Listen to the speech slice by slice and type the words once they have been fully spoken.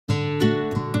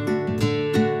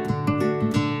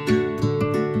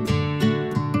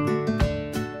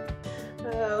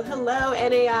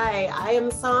I am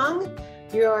Song,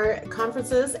 your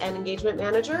conferences and engagement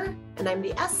manager, and I'm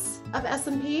the S of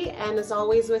S&P. And as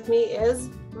always with me is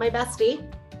my bestie.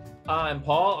 I'm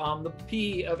Paul. I'm the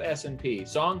P of S&P.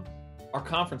 Song, our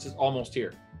conference is almost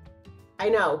here. I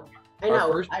know.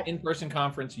 Our first in-person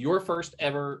conference, your first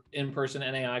ever in-person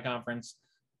NAI conference.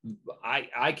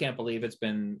 I can't believe it's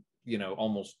been,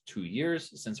 almost 2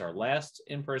 years since our last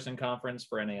in-person conference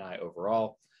for NAI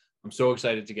overall. I'm so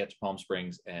excited to get to Palm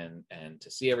Springs and to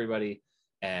see everybody.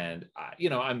 And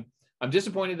I'm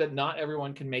disappointed that not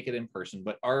everyone can make it in person,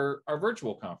 but our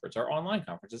virtual conference, our online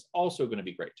conference is also going to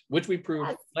be great, which we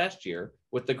proved last year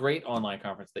with the great online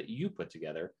conference that you put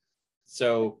together.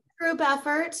 So group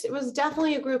effort. It was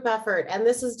definitely a group effort, and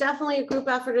this is definitely a group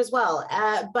effort as well.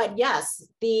 But yes,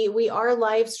 we are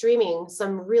live streaming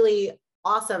some really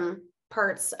awesome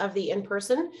parts of the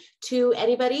in-person to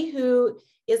anybody who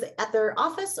is at their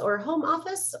office or home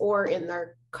office or in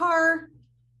their car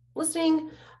listening.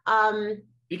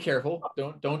 Be careful.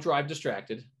 Don't drive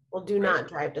distracted. Well, do not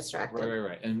drive distracted.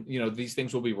 Right. And these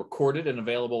things will be recorded and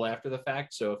available after the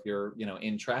fact. So if you're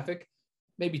in traffic,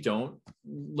 maybe don't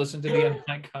listen to the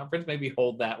online conference. Maybe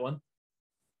hold that one.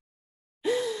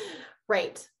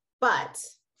 Right. But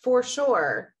for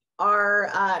sure,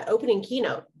 our opening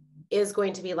keynote is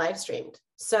going to be live streamed.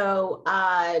 So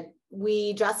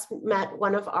we just met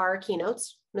one of our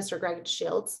keynotes, Mr. Greg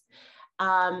Shields,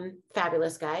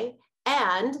 fabulous guy.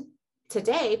 And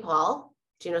today, Paul,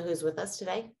 do you know who's with us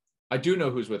today? I do know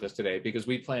who's with us today because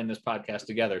we planned this podcast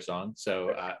together, Song.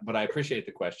 So, but I appreciate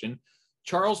the question.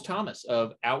 Charles Thomas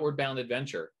of Outward Bound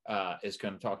Adventure is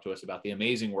going to talk to us about the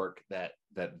amazing work that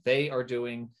they are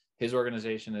doing. His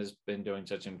organization has been doing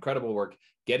such incredible work,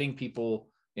 getting people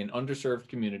in underserved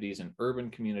communities and urban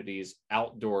communities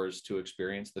outdoors to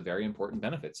experience the very important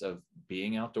benefits of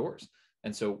being outdoors.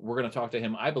 And so we're going to talk to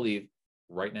him, I believe,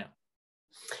 right now.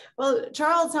 Well,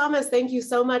 Charles Thomas, thank you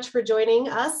so much for joining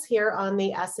us here on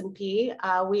the S&P.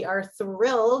 We are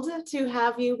thrilled to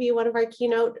have you be one of our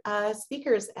keynote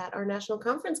speakers at our national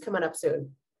conference coming up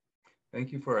soon.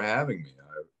 Thank you for having me.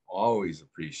 I always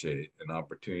appreciate an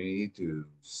opportunity to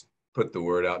put the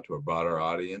word out to a broader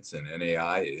audience, and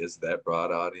NAI is that broad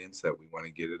audience that we want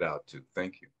to get it out to.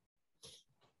 Thank you.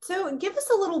 So give us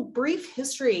a little brief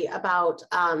history about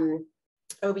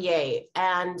OBA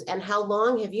and how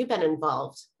long have you been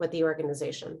involved with the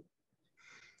organization?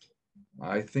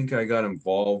 I think I got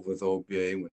involved with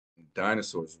OBA when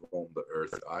dinosaurs roamed the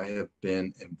earth. I have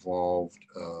been involved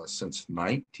since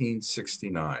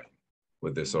 1969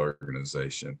 with this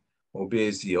organization. OBA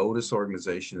is the oldest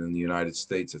organization in the United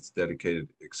States that's dedicated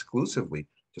exclusively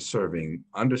to serving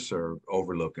underserved,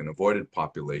 overlooked, and avoided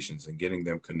populations and getting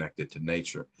them connected to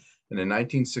nature. And in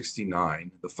 1969,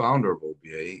 the founder of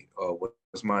OBA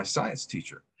was my science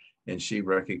teacher, and she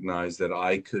recognized that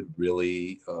I could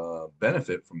really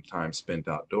benefit from time spent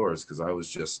outdoors because I was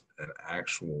just an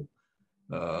actual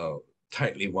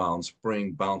tightly wound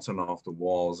spring bouncing off the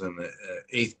walls in the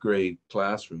 8th grade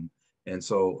classroom. And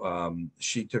so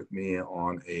she took me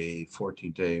on a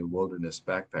 14-day wilderness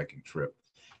backpacking trip.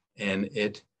 And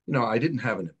I didn't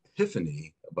have an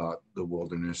epiphany about the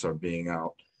wilderness or being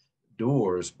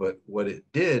outdoors, but what it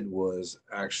did was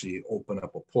actually open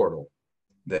up a portal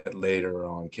that later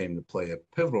on came to play a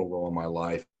pivotal role in my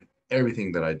life,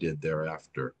 everything that I did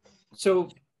thereafter. So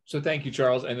thank you,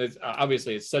 Charles. And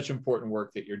it's such important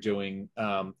work that you're doing.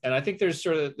 And I think there's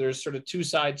sort of two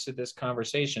sides to this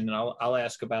conversation, and I'll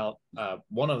ask about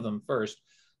one of them first.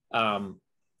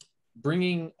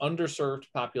 Bringing underserved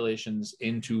populations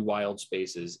into wild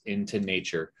spaces, into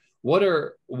nature. What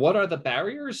are the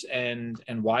barriers, and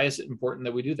why is it important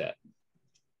that we do that?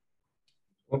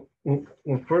 Well,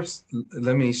 first,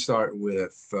 let me start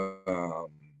with,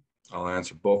 I'll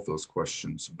answer both those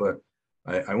questions, but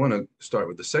I want to start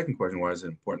with the second question, why is it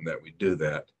important that we do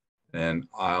that? And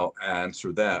I'll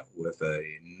answer that with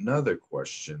another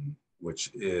question, which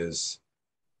is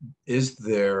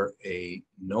there a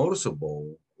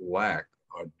noticeable lack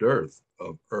or dearth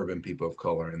of urban people of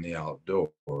color in the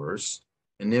outdoors?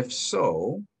 And if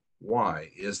so,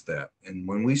 why is that? And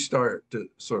when we start to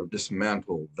sort of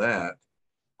dismantle that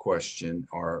question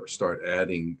or start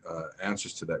adding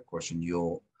answers to that question,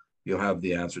 you'll have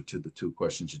the answer to the two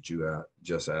questions that you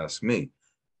just asked me.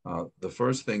 The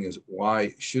first thing is,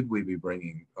 why should we be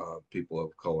bringing people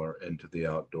of color into the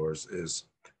outdoors? Is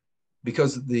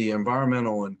because the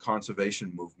environmental and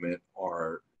conservation movement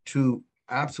are two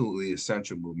absolutely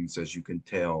essential movements, as you can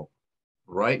tell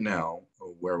right now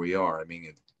where we are. I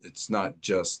mean, it's not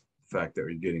just the fact that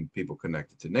we're getting people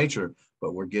connected to nature,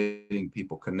 but we're getting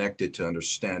people connected to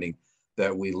understanding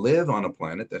that we live on a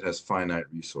planet that has finite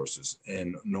resources.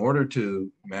 And in order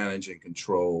to manage and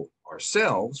control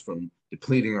ourselves from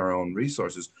depleting our own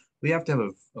resources, we have to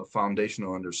have a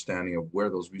foundational understanding of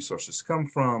where those resources come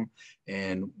from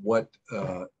and what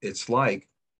it's like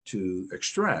to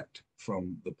extract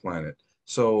from the planet.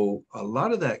 So a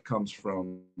lot of that comes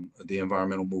from the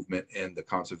environmental movement and the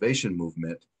conservation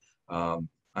movement,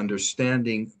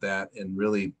 understanding that and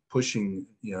really pushing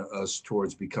us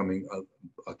towards becoming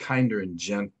a kinder and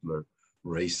gentler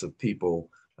race of people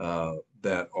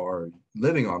that are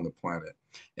living on the planet.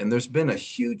 And there's been a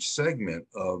huge segment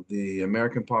of the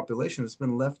American population that's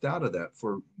been left out of that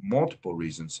for multiple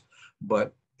reasons.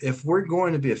 But if we're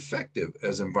going to be effective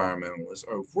as environmentalists,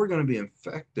 or if we're going to be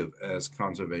effective as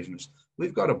conservationists,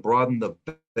 we've got to broaden the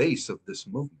base of this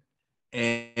movement.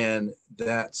 And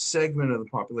that segment of the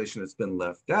population that's been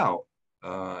left out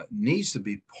needs to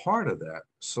be part of that,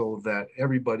 so that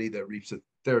everybody that reaps the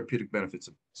therapeutic benefits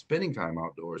of spending time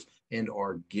outdoors and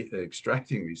are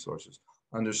extracting resources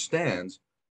understands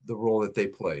the role that they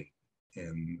play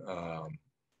in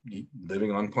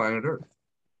living on planet Earth.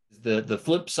 The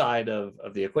flip side of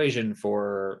the equation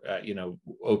for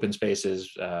open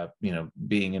spaces,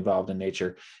 being involved in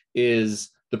nature, is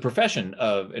the profession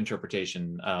of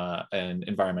interpretation and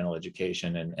environmental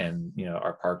education, and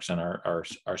our parks and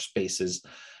our spaces.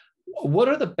 What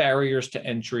are the barriers to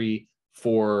entry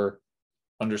for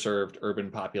underserved urban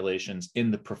populations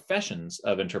in the professions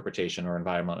of interpretation or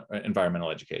environmental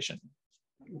education?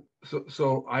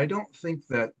 So I don't think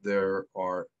that there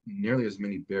are nearly as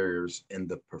many barriers in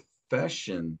the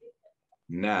profession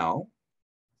now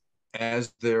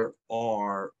as there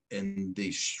are in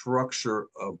the structure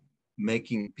of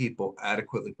making people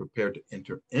adequately prepared to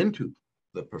enter into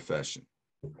the profession.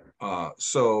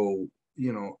 So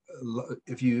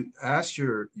if you ask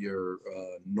your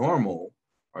normal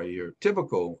or your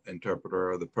typical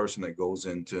interpreter, or the person that goes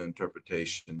into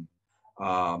interpretation,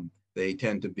 they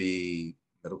tend to be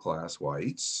middle-class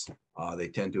whites. They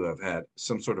tend to have had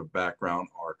some sort of background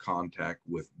or contact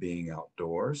with being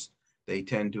outdoors. They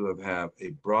tend to have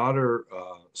a broader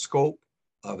scope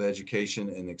of education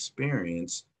and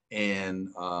experience and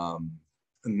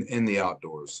in the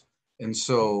outdoors. And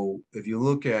so if you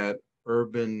look at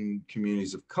urban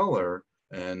communities of color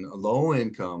and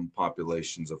low-income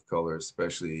populations of color,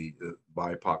 especially the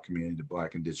BIPOC community, the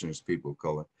Black Indigenous people of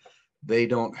color, they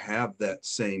don't have that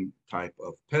same type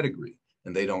of pedigree.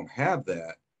 And they don't have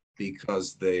that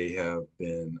because they have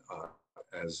been,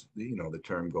 as the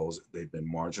term goes, they've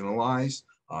been marginalized.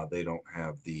 They don't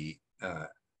have the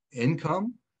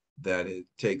income that it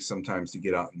takes sometimes to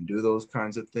get out and do those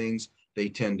kinds of things. They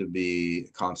tend to be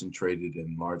concentrated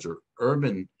in larger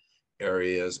urban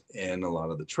areas, and a lot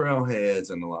of the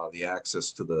trailheads and a lot of the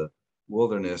access to the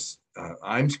wilderness.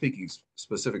 I'm speaking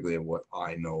specifically of what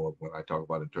I know of when I talk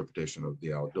about interpretation of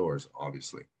the outdoors,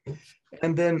 obviously.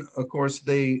 And then, of course,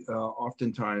 they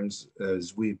oftentimes,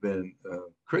 as we've been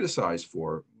criticized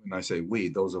for, when I say we,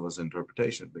 those of us in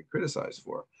interpretation have been criticized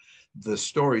for, the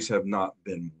stories have not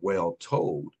been well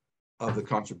told of the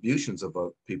contributions of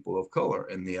people of color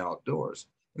in the outdoors.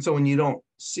 And so when you don't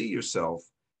see yourself,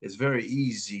 it's very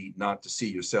easy not to see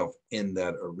yourself in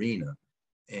that arena.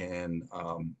 And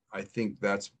I think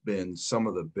that's been some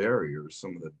of the barriers,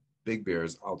 some of the big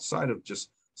barriers outside of just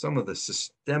some of the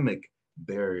systemic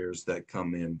barriers that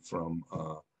come in from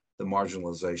the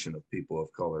marginalization of people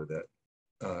of color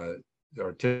that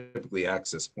are typically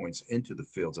access points into the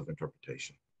fields of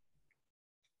interpretation.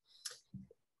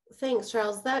 Thanks,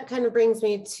 Charles. That kind of brings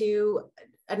me to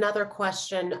another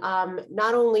question.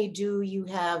 Not only do you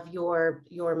have your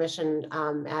mission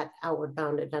at Outward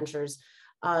Bound Adventures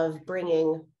of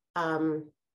bringing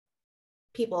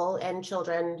people and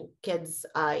children, kids,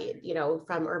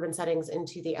 from urban settings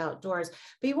into the outdoors,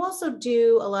 but you also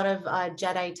do a lot of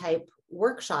Jedi type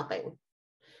workshopping.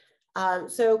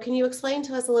 So can you explain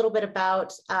to us a little bit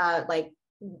about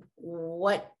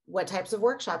what types of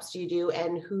workshops do you do,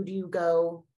 and who do you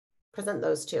go present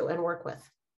those to and work with?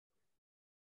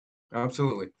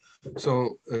 Absolutely.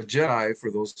 So Jedi,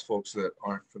 for those folks that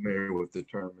aren't familiar with the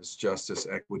term, is justice,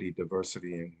 equity,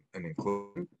 diversity, and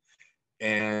inclusion.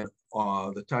 And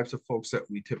the types of folks that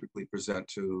we typically present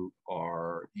to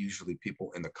are usually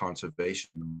people in the conservation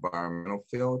environmental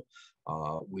field.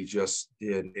 We just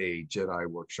did a Jedi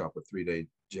workshop, a 3-day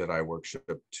Jedi workshop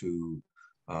to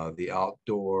the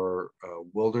Outdoor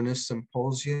Wilderness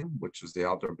Symposium, which is the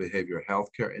outdoor behavioral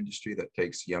healthcare industry that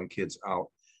takes young kids out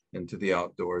into the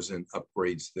outdoors and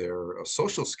upgrades their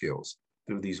social skills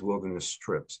through these wilderness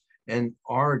trips. And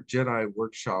our Jedi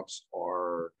workshops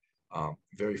are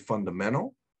very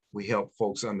fundamental. We help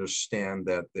folks understand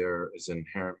that there is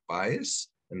inherent bias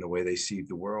in the way they see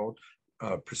the world,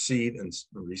 perceive and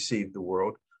receive the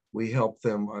world. We help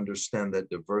them understand that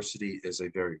diversity is a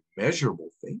very measurable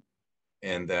thing,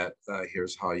 and that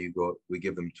here's how you go. We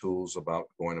give them tools about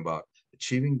going about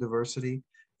achieving diversity,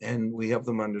 and we help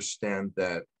them understand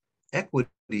that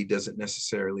equity doesn't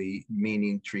necessarily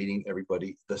meaning treating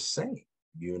everybody the same.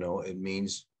 You know, it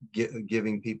means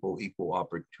giving people equal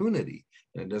opportunity,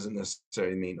 and it doesn't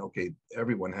necessarily mean, okay,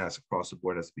 everyone has across the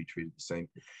board has to be treated the same.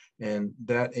 And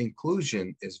that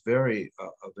inclusion is a very,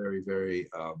 very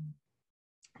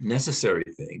necessary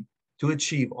thing to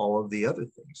achieve all of the other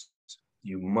things.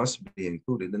 You must be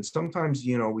included. And sometimes,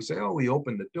 you know, we say, oh, we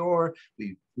opened the door,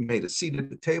 we made a seat at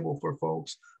the table for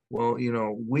folks. Well, you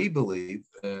know, we believe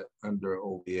under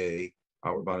OBA,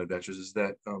 Outward Bound Adventures, is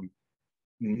that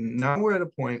now we're at a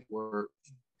point where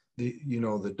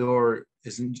the door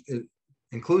isn't,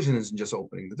 inclusion isn't just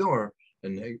opening the door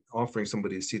and offering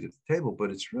somebody a seat at the table,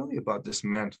 but it's really about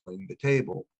dismantling the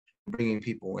table, bringing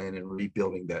people in and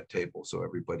rebuilding that table so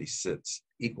everybody sits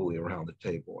equally around the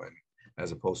table, and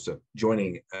as opposed to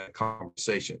joining a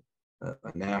conversation.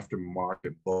 An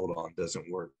aftermarket bolt-on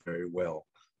doesn't work very well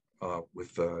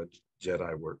with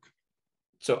Jedi work.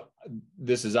 So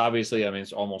this is obviously, I mean,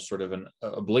 it's almost sort of an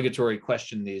obligatory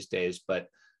question these days, but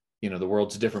you know, the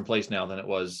world's a different place now than it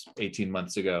was 18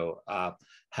 months ago.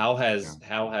 How has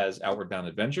Outward Bound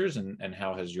Adventures and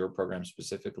how has your program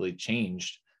specifically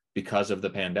changed because of the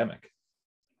pandemic?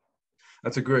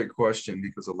 That's a great question,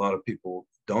 because a lot of people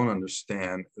don't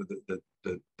understand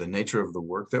the nature of the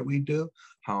work that we do,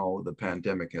 how the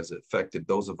pandemic has affected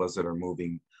those of us that are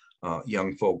moving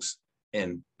young folks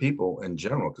and people in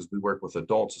general, because we work with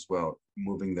adults as well,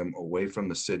 moving them away from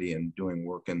the city and doing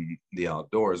work in the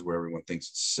outdoors where everyone thinks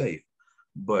it's safe.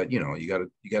 But you know, you got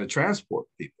to transport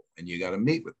people, and you got to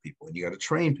meet with people, and you got to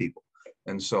train people.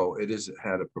 And so it has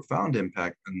had a profound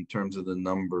impact in terms of the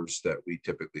numbers that we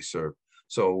typically serve.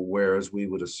 So whereas we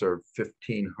would have served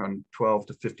 12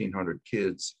 to 1,500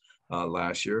 kids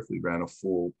last year, if we ran a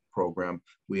full program,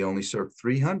 we only served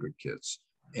 300 kids.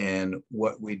 And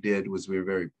what we did was we were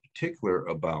very particular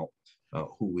about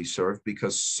who we serve,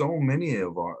 because so many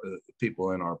of our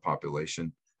people in our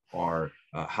population are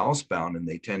housebound, and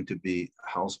they tend to be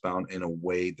housebound in a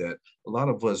way that a lot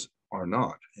of us are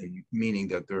not, and meaning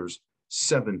that there's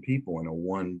 7 people in a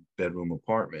 1-bedroom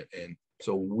apartment. And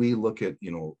so we look at,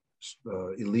 you know,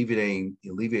 alleviating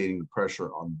the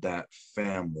pressure on that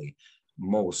family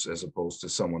most, as opposed to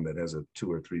someone that has a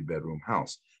 2 or 3-bedroom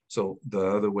house. So the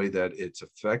other way that it's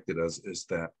affected us is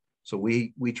that, so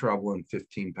we travel in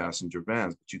 15-passenger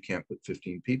vans, but you can't put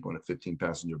 15 people in a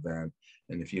 15-passenger van.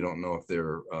 And if you don't know if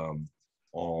they're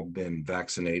all been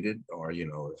vaccinated, or, you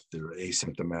know, if they're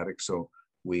asymptomatic. So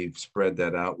we've spread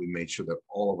that out. We made sure that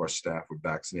all of our staff were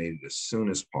vaccinated as soon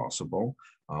as possible.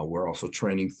 We're also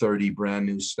training 30 brand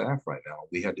new staff right now.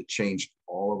 We had to change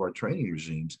all of our training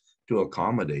regimes to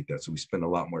accommodate that. So we spend a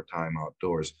lot more time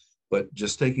outdoors. But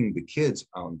just taking the kids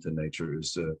out into nature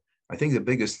is, I think the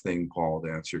biggest thing, Paul,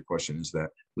 to answer your question, is that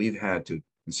we've had to,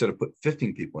 instead of put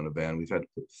 15 people in a van, we've had to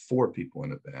put 4 people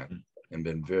in a van, and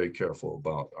been very careful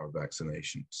about our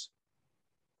vaccinations.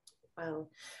 Wow.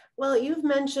 Well, you've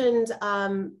mentioned,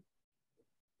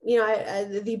 you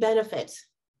know, the benefit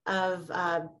of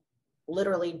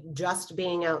literally just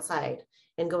being outside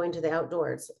and going to the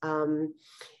outdoors.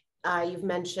 You've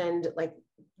mentioned like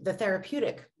the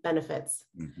therapeutic benefits.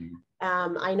 Mm-hmm.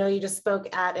 I know you just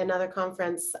spoke at another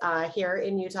conference here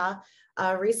in Utah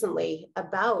recently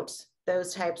about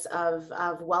those types of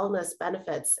wellness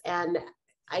benefits. And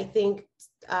I think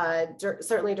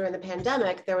certainly during the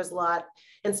pandemic, there was a lot,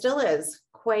 and still is,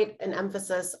 quite an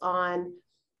emphasis on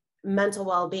mental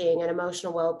well-being and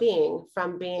emotional well-being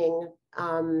from being,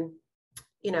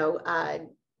 you know,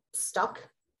 stuck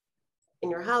in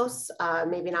your house,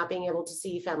 maybe not being able to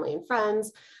see family and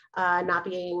friends, not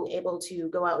being able to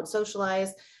go out and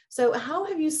socialize. So how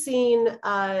have you seen,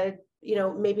 you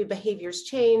know, maybe behaviors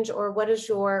change, or what is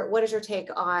your take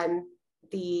on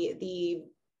the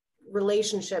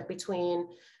relationship between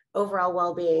overall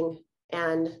well-being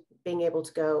and being able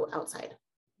to go outside?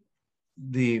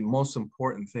 The most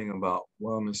important thing about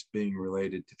wellness being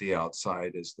related to the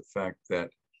outside is the fact that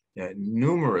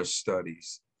numerous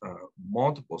studies,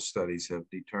 multiple studies, have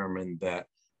determined that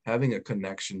having a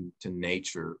connection to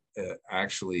nature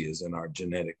actually is in our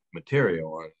genetic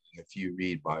material. And if you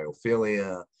read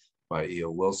Biophilia by E.O.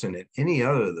 Wilson and any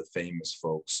other of the famous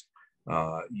folks,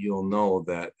 you'll know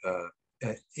that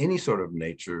any sort of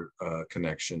nature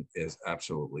connection is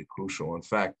absolutely crucial. In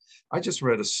fact, I just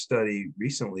read a study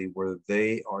recently where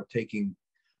they are taking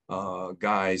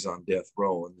guys on death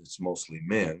row, and it's mostly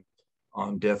men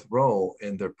on death row,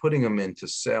 and they're putting them into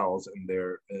cells, and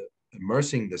they're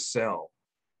immersing the cell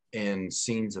in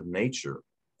scenes of nature.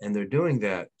 And they're doing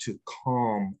that to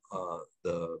calm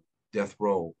the death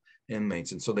row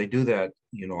inmates. And so they do that,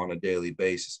 you know, on a daily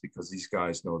basis, because these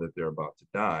guys know that they're about to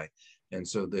die. And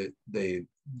so they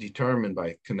determine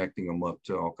by connecting them up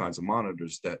to all kinds of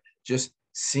monitors that just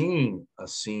seeing a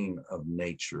scene of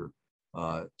nature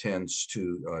tends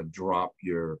to drop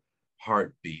your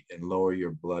heartbeat and lower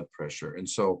your blood pressure. And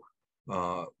so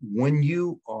when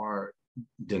you are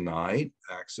denied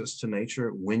access to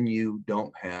nature, when you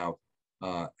don't have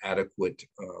adequate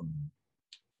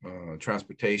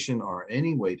transportation or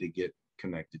any way to get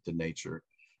connected to nature,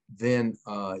 then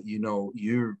you know,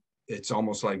 it's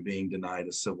almost like being denied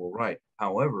a civil right.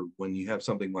 However, when you have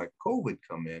something like COVID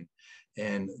come in,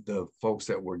 and the folks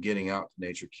that were getting out to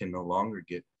nature can no longer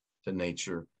get to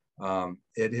nature,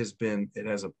 it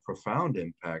has a profound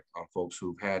impact on folks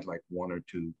who've had like one or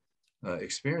two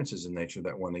experiences in nature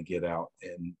that want to get out.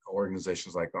 And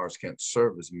organizations like ours can't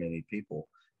serve as many people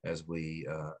as we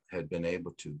had been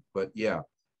able to. But yeah,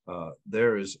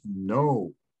 there is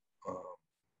no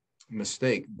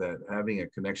mistake that having a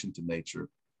connection to nature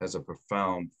has a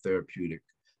profound therapeutic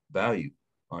value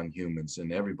on humans,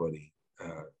 and everybody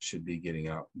should be getting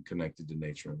out and connected to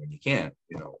nature. And when you can't,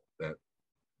 you know, that,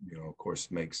 you know, of course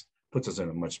puts us in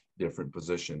a much different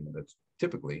position that's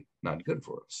typically not good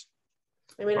for us.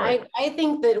 I mean, right. I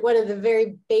think that one of the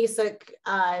very basic,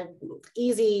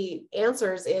 easy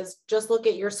answers is just look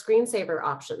at your screensaver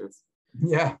options.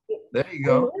 Yeah, there you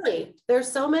go. I mean, really,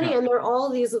 there's so many, and they're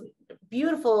all these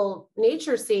beautiful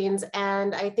nature scenes.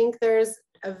 And I think there's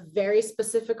a very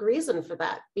specific reason for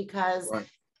that, because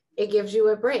it gives you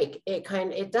a break. It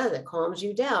calms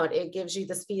you down. It gives you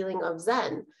this feeling of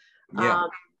Zen. Yeah.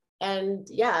 And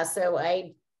yeah, so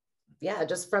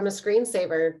just from a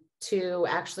screensaver to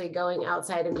actually going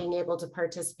outside and being able to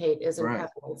participate is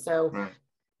incredible. So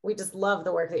we just love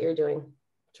the work that you're doing,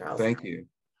 Charles. Thank you.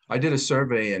 I did a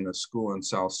survey in a school in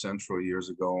South Central years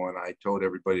ago, and I told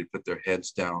everybody to put their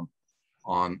heads down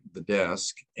on the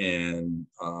desk and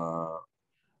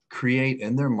create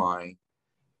in their mind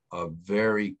a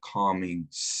very calming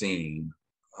scene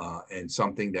and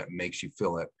something that makes you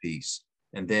feel at peace.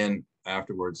 And then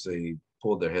afterwards, they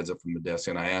pulled their heads up from the desk,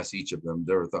 and I asked each of them,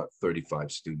 there were about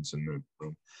 35 students in the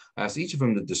room. I asked each of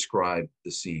them to describe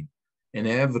the scene.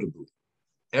 Inevitably,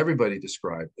 everybody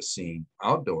described a scene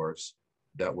outdoors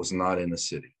that was not in a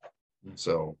city.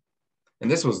 So,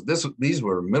 and these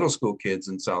were middle school kids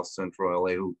in South Central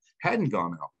LA who hadn't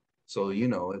gone out. So, you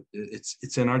know,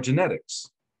 it's in our genetics.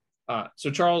 So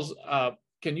Charles,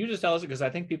 can you just tell us, because I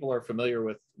think people are familiar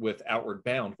with Outward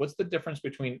Bound, what's the difference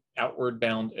between Outward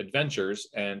Bound Adventures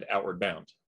and Outward Bound?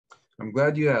 I'm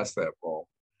glad you asked that, Paul.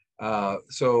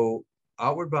 So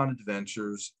Outward Bound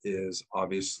Adventures is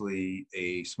obviously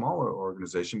a smaller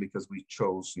organization because we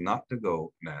chose not to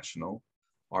go national.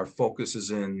 Our focus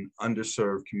is in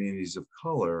underserved communities of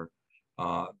color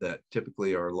that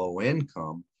typically are low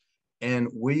income. And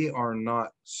we are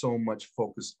not so much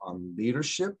focused on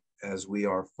leadership as we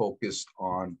are focused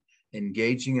on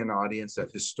engaging an audience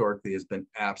that historically has been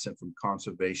absent from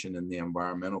conservation in the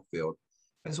environmental field,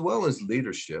 as well as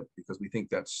leadership, because we think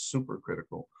that's super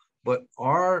critical. But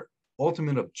our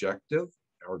ultimate objective,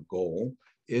 our goal,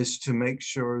 is to make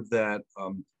sure that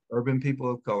urban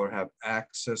people of color have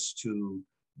access to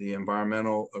the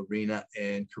environmental arena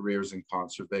and careers in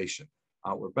conservation.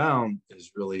 Outward Bound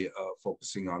is really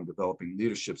focusing on developing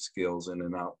leadership skills in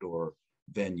an outdoor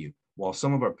venue. While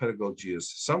some of our pedagogy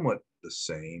is somewhat the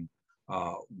same,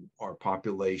 our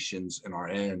populations and our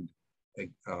end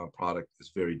product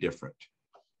is very different.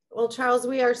 Well, Charles,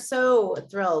 we are so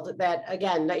thrilled that,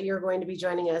 again, that you're going to be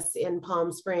joining us in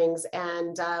Palm Springs,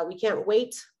 and we can't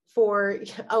wait for,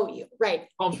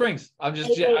 Palm Springs.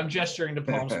 I'm gesturing to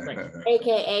Palm Springs.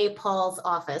 AKA Paul's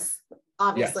office,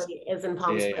 obviously, is in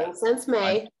Palm Springs since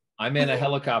May. I'm in a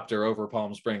helicopter over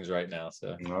Palm Springs right now.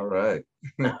 So all right.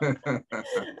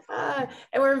 And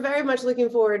we're very much looking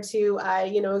forward to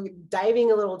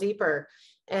diving a little deeper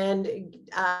and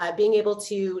being able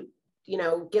to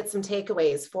get some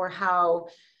takeaways for how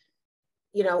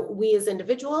we as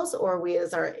individuals, or we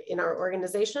as in our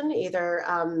organization, either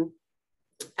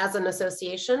as an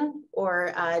association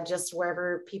or just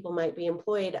wherever people might be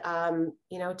employed,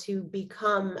 to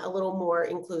become a little more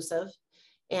inclusive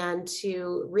and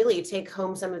to really take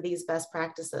home some of these best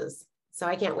practices. So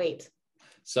I can't wait.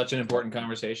 Such an important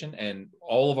conversation, and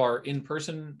all of our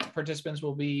in-person participants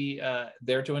will be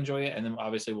there to enjoy it. And then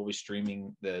obviously we'll be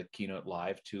streaming the keynote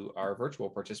live to our virtual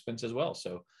participants as well.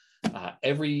 So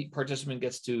every participant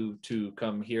gets to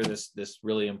come hear this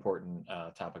really important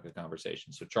topic of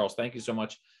conversation. So Charles, thank you so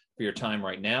much for your time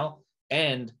right now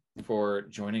and for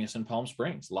joining us in Palm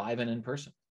Springs, live and in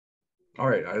person. All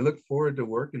right, I look forward to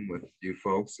working with you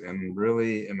folks and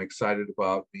really am excited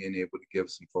about being able to give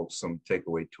some folks some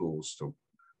takeaway tools to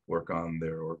work on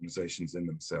their organizations and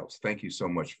themselves. Thank you so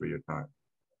much for your time.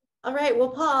 All right, well,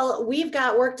 Paul, we've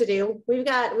got work to do. We've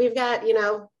got,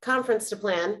 conference to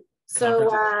plan. So,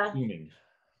 I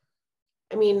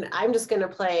mean, I'm just going to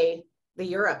play the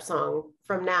Europe song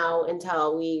from now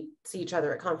until we see each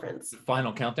other at conference.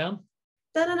 Final countdown.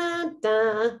 Da, da, da,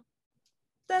 da.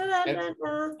 Da, da, da,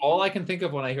 da. All I can think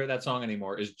of when I hear that song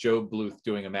anymore is Joe Bluth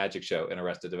doing a magic show in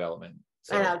Arrested Development.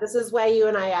 So, I know, this is why you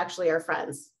and I actually are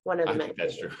friends. One of the many.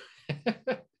 That's true.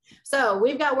 So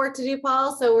we've got work to do,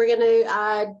 Paul. So we're going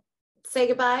to say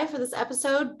goodbye for this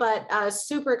episode, but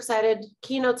super excited.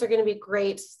 Keynotes are going to be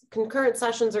great. Concurrent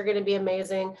sessions are going to be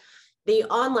amazing. The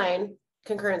online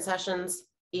concurrent sessions,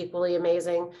 equally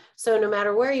amazing. So no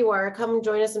matter where you are, come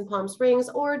join us in Palm Springs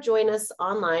or join us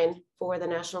online for the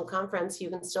national conference. You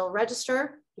can still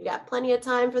register. You got plenty of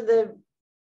time for the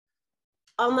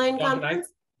online conference.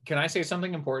 Can I say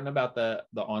something important about the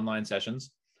online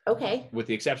sessions? Okay. With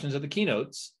the exceptions of the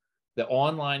keynotes, the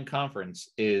online conference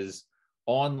is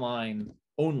online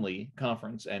only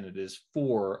conference, and it is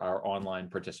for our online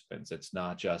participants. It's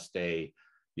not just a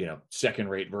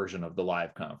second-rate version of the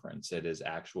live conference. It is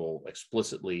actual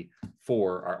explicitly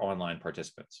for our online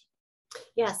participants.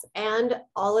 Yes, and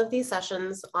all of these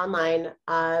sessions online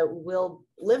will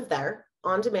live there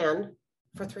on demand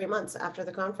for 3 months after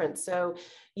the conference. So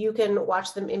you can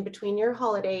watch them in between your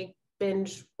holiday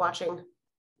binge watching.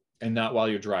 And not while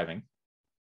you're driving.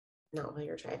 Not while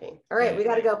you're driving. All right, we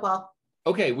got to go, Paul.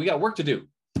 Okay, we got work to do.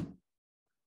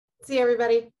 See you,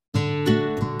 everybody.